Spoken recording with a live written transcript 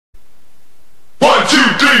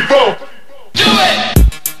3, 4. Do it!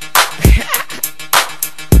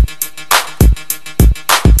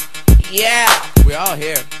 Yeah, we're all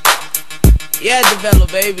here. Yeah, develop,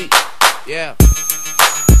 baby. Yeah.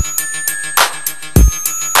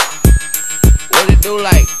 What it do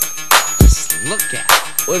like? Just look at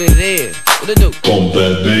what it is. What it do? Bump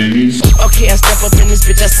that bass. Okay, I step up in this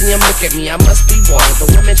bitch, I see him look at me. I must be water, the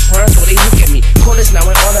women trying, so they look at me. Call this now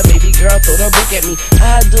in order, baby girl, throw the book at me.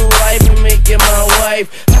 I do life and make it my wife.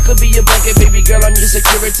 I could be your blanket, baby girl, I'm your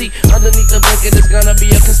security. Underneath the blanket, it's gonna be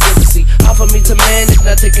a conspiracy. Offer me to manage,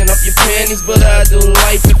 not taking off your panties, but I do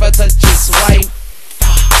life if I touch your wife.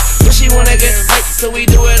 But she wanna get right, so we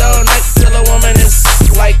do it all night till a woman is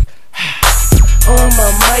like, on my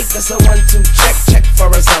mic, that's a 1, 2, check for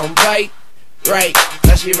a sound bite. Right,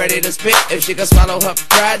 now she ready to spit. If she can swallow her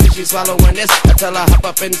pride, then she swallowing this. I tell her hop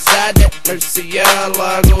up inside that mercy, yeah,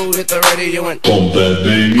 Allah, go hit the radio and bump that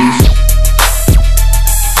bass.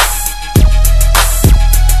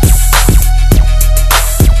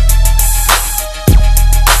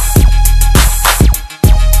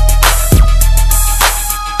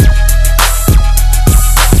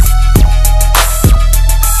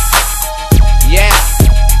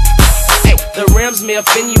 may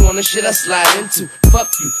offend you on the shit I slide into. Fuck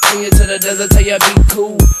you, send you to the desert, tell you be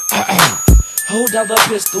cool. Hold down the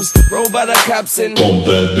pistols, roll by the cops and bump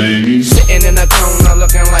that bass. Sitting in a corner,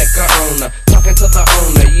 looking like a owner, talking to the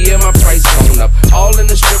owner, yeah, my price gone up. All in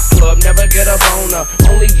the strip club, never get a boner.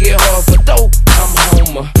 Only get hard for dope, I'm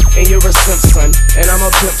Homer. And you're a simp, son, and I'm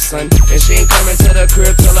a pimp, son. And she ain't coming to the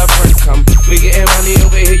crib till her friend come. We getting money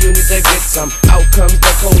over here, you need to get some. Out comes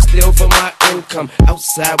the cold steel for my income.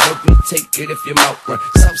 Outside where we take it if your mouth run.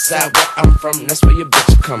 Southside where I'm from, that's where your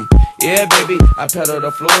bitch come. Yeah, baby, I pedal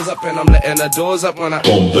the floors up and I'm letting the doors up when I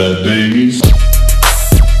bump that bass.